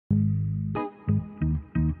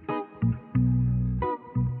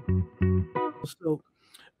So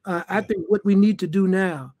I think what we need to do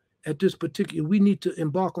now at this particular, we need to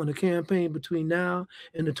embark on a campaign between now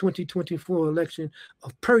and the 2024 election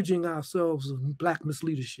of purging ourselves of black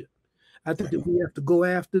misleadership. I think that we have to go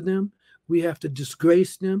after them. We have to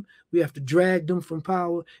disgrace them. We have to drag them from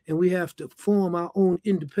power, and we have to form our own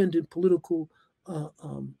independent political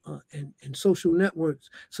and social networks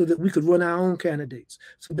so that we could run our own candidates,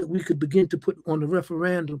 so that we could begin to put on the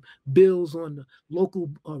referendum bills on the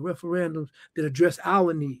local referendums that address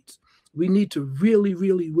our needs. We need to really,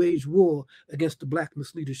 really wage war against the black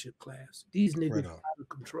misleadership class. These niggas are out of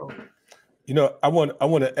control. You know, I want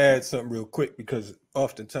to add something real quick because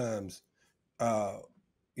oftentimes,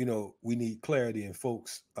 you know, we need clarity, and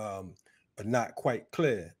folks are not quite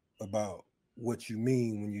clear about what you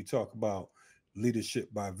mean when you talk about leadership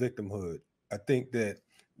by victimhood. I think that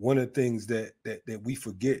one of the things that we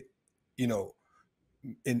forget, you know,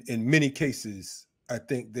 in many cases, I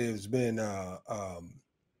think there's been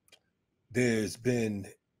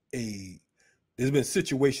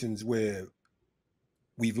situations where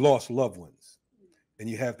we've lost loved ones, and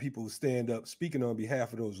you have people stand up speaking on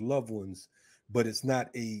behalf of those loved ones, but it's not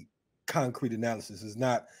a concrete analysis.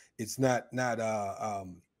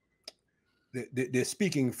 They're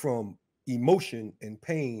speaking from emotion and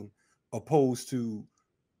pain opposed to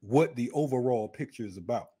what the overall picture is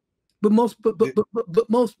about. But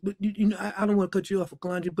you know, I don't want to cut you off,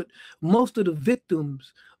 Kalonji, but most of the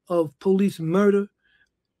victims of police murder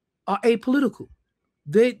are apolitical.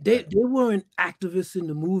 They weren't activists in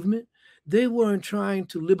the movement. They weren't trying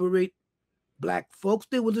to liberate black folks.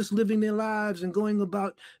 They were just living their lives and going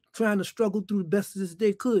about trying to struggle through the best as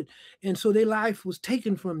they could. And so their life was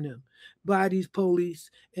taken from them by these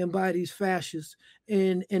police and by these fascists.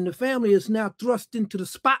 And the family is now thrust into the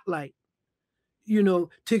spotlight, you know,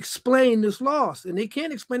 to explain this loss. And they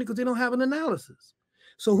can't explain it because they don't have an analysis.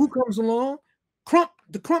 So who comes along?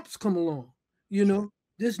 The Crumps come along. You know,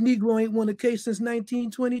 this Negro ain't won a case since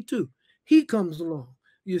 1922. He comes along.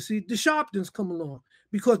 You see, the Sharptons come along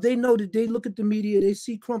because they know that they look at the media, they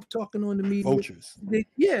see Crump talking on the media. Vultures.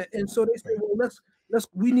 And so they say, well,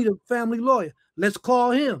 we need a family lawyer. Let's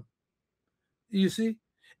call him. You see?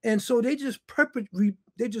 And so they just perpetrate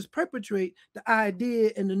the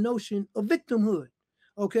idea and the notion of victimhood.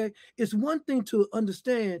 Okay, it's one thing to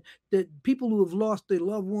understand that people who have lost their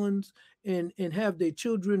loved ones and have their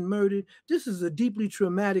children murdered, this is a deeply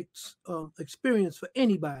traumatic experience for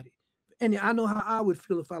anybody. And I know how I would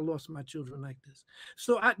feel if I lost my children like this.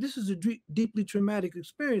 So this is a deeply traumatic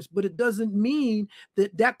experience, but it doesn't mean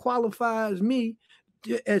that qualifies me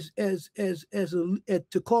to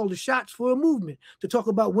call the shots for a movement, to talk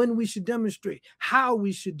about when we should demonstrate, how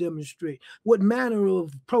we should demonstrate, what manner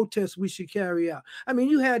of protests we should carry out. I mean,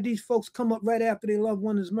 you had these folks come up right after their loved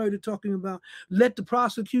one is murdered talking about let the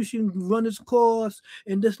prosecution run its course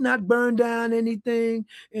and just not burn down anything.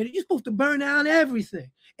 And you're supposed to burn down everything.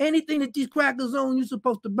 Anything that these crackers own, you're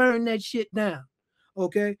supposed to burn that shit down.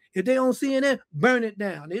 Okay, if they on CNN, burn it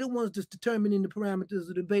down. They the ones just determining the parameters of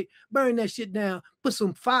the debate. Burn that shit down. Put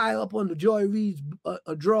some fire up on the Joy Reid's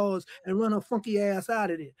drawers and run her funky ass out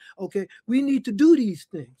of there. Okay, we need to do these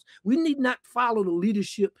things. We need not follow the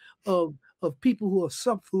leadership of people who have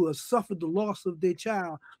suffered the loss of their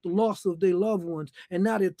child, the loss of their loved ones, and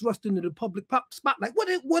now they're thrust into the public spotlight.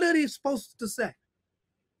 What are they supposed to say?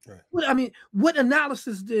 Right. What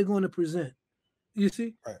analysis they're going to present? You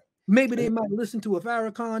see? Right. Maybe they might listen to a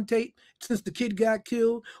Farrakhan tape since the kid got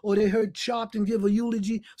killed, or they heard Sharpton give a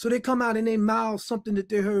eulogy, so they come out and they mouth something that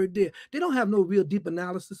they heard there. They don't have no real deep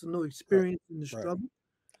analysis and no experience in the struggle.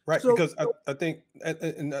 Right, so, because I think,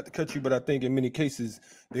 and not to cut you, but I think in many cases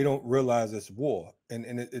they don't realize it's war, and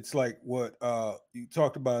it's like what you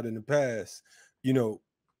talked about in the past. You know,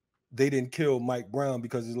 they didn't kill Mike Brown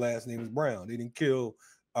because his last name is Brown. They didn't kill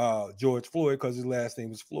George Floyd because his last name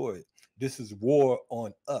was Floyd. This is war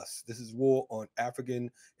on us. This is war on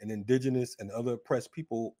African and indigenous and other oppressed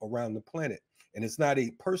people around the planet. And it's not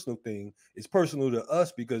a personal thing. It's personal to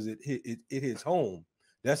us because it hits home.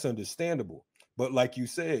 That's understandable. But like you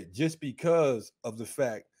said, just because of the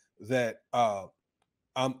fact that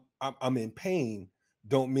I'm in pain,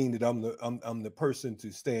 don't mean that I'm the person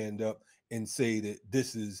to stand up and say that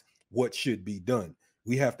this is what should be done.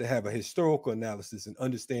 We have to have a historical analysis and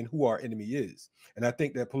understand who our enemy is. And I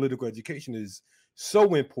think that political education is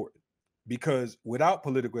so important, because without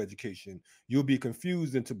political education, you'll be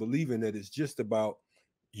confused into believing that it's just about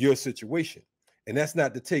your situation. And that's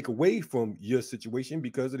not to take away from your situation,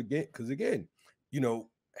 because again, you know,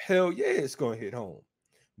 hell yeah, it's going to hit home.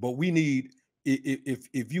 But we need,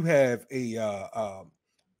 if you have a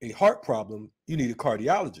heart problem, you need a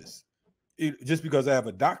cardiologist. just because I have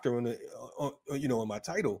a doctor on on my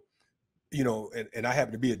title, and I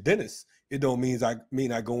happen to be a dentist, it don't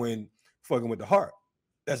mean I go in fucking with the heart.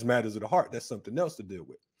 That's matters of the heart. That's something else to deal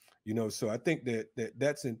with. So I think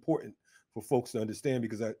that's important for folks to understand,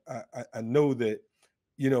 because I know that,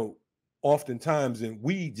 oftentimes, and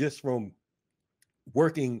we just from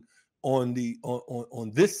working on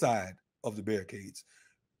this side of the barricades,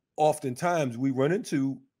 oftentimes we run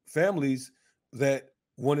into families that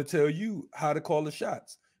want to tell you how to call the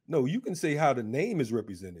shots. No, you can say how the name is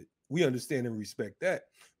represented. We understand and respect that,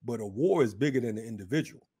 but a war is bigger than the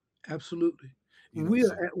individual. Absolutely. We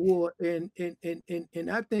are at war, and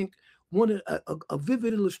I think a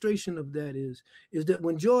vivid illustration of that is that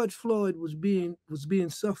when George Floyd was being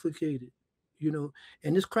suffocated, and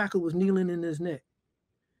this cracker was kneeling in his neck,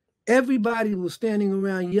 everybody was standing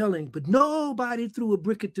around yelling, but nobody threw a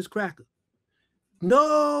brick at this cracker.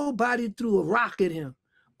 Nobody threw a rock at him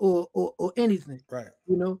or anything. Right.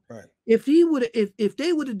 Right. If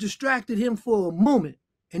they would have distracted him for a moment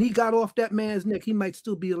and he got off that man's neck, he might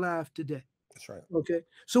still be alive today. That's right. Okay.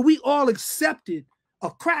 So we all accepted a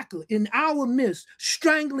cracker in our midst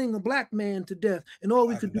strangling a black man to death, and all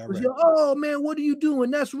we could do was yell, "Oh man, what are you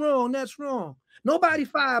doing? That's wrong. That's wrong." Nobody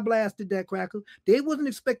fire blasted that cracker. They wasn't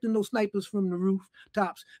expecting no snipers from the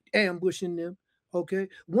rooftops ambushing them. Okay.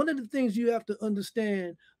 One of the things you have to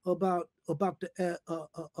understand about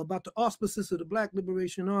the auspices of the Black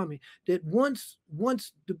Liberation Army, that once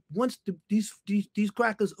these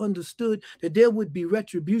crackers understood that there would be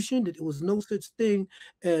retribution, that there was no such thing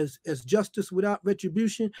as justice without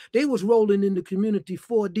retribution, they was rolling in the community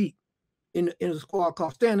 4 deep in a squad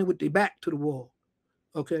car, standing with their back to the wall.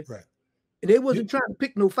 Okay. Right. And they wasn't trying to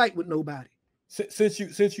pick no fight with nobody.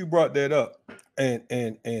 Since you brought that up, and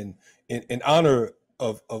in honor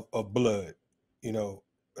of blood,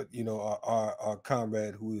 our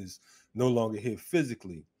comrade who is no longer here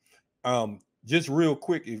physically, just real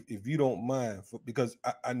quick, if you don't mind, because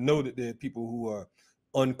I know that there are people who are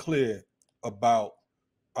unclear about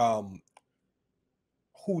who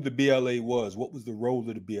the BLA was, what was the role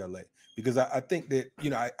of the BLA, because I think that,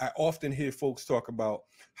 I often hear folks talk about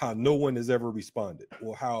how no one has ever responded,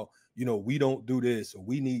 or how, we don't do this, or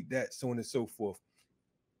we need that, so on and so forth.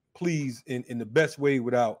 Please, in the best way,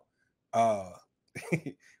 without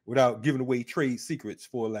without giving away trade secrets,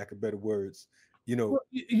 for lack of better words, Well,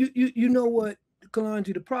 you know what,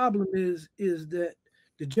 Kalonji, the problem is that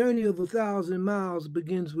the journey of 1,000 miles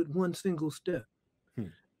begins with one single step.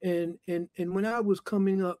 And when I was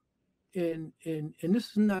coming up, and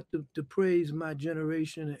this is not to praise my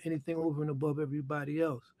generation or anything over and above everybody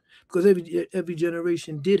else, because every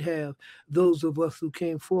generation did have those of us who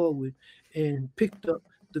came forward and picked up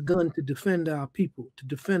the gun to defend our people, to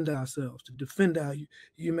defend ourselves, to defend our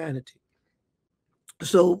humanity.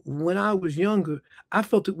 So when I was younger, I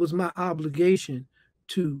felt it was my obligation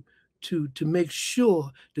to make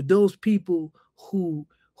sure that those people who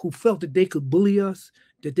felt that they could bully us,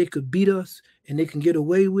 that they could beat us, and they can get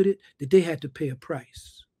away with it, that they had to pay a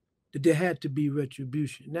price, that there had to be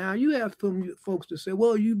retribution. Now, you have some folks that say,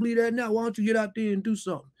 well, you believe that now, why don't you get out there and do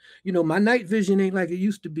something? My night vision ain't like it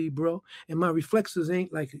used to be, bro, and my reflexes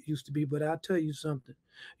ain't like it used to be, but I'll tell you something.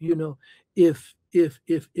 If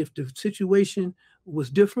the situation was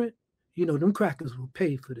different, them crackers will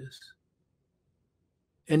pay for this.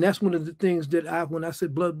 And that's one of the things that when I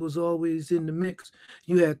said blood was always in the mix,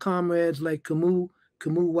 you had comrades like Camus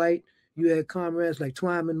White, you had comrades like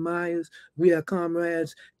Twyman Myers, we had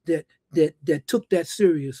comrades that took that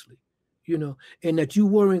seriously, and that you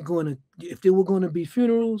weren't going to, if there were going to be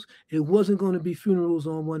funerals, it wasn't going to be funerals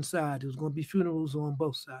on one side, it was going to be funerals on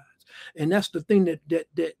both sides. And that's the thing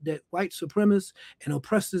that white supremacists and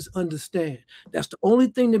oppressors understand. That's the only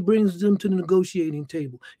thing that brings them to the negotiating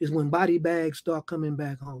table, is when body bags start coming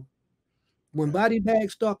back home. When body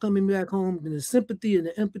bags start coming back home, then the sympathy and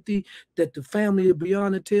the empathy that the family of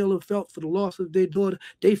Breonna Taylor felt for the loss of their daughter,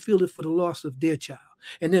 they feel it for the loss of their child.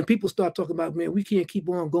 And then people start talking about, man, we can't keep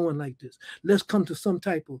on going like this. Let's come to some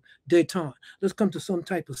type of détente. Let's come to some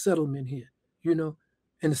type of settlement here,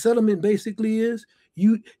 And the settlement basically is,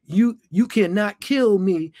 you cannot kill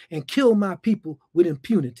me and kill my people with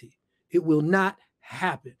impunity. It will not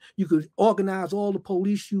happen. You could organize all the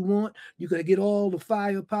police you want, you could get all the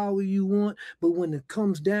firepower you want, but when it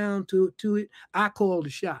comes down to it, I call the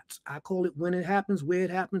shots. I call it when it happens, where it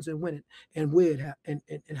happens, and when it and where it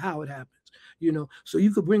and how it happens. So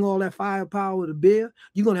you could bring all that firepower to bear.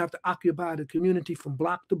 You're gonna have to occupy the community from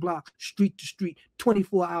block to block, street to street,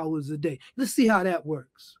 24 hours a day. Let's see how that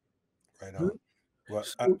works. Right on. Well,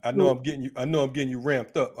 I know I'm getting you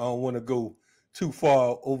ramped up. I don't want to go too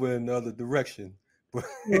far over in the other direction,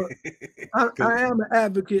 Well, I am an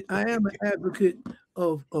advocate. I am an advocate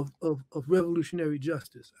of revolutionary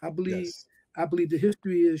justice. I believe Yes. the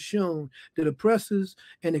history has shown that oppressors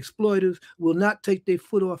and exploiters will not take their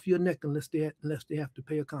foot off your neck unless they have to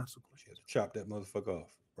pay a consequence. You have to chop that motherfucker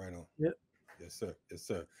off. Right on. Yep. Yes, sir. Yes,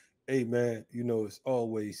 sir. Hey, man, it's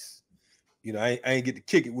always, I ain't get to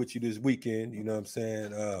kick it with you this weekend. You know what I'm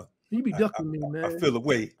saying? You be ducking me, man. I feel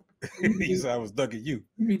away. You You said I was ducking you.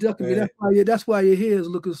 You be ducking me. Man. That's why your hair is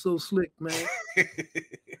looking so slick, man.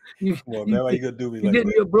 Come on, man. Why you gonna do me like that? You're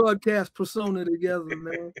getting your broadcast persona together,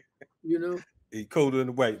 man. He colder than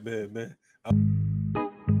the white man, man.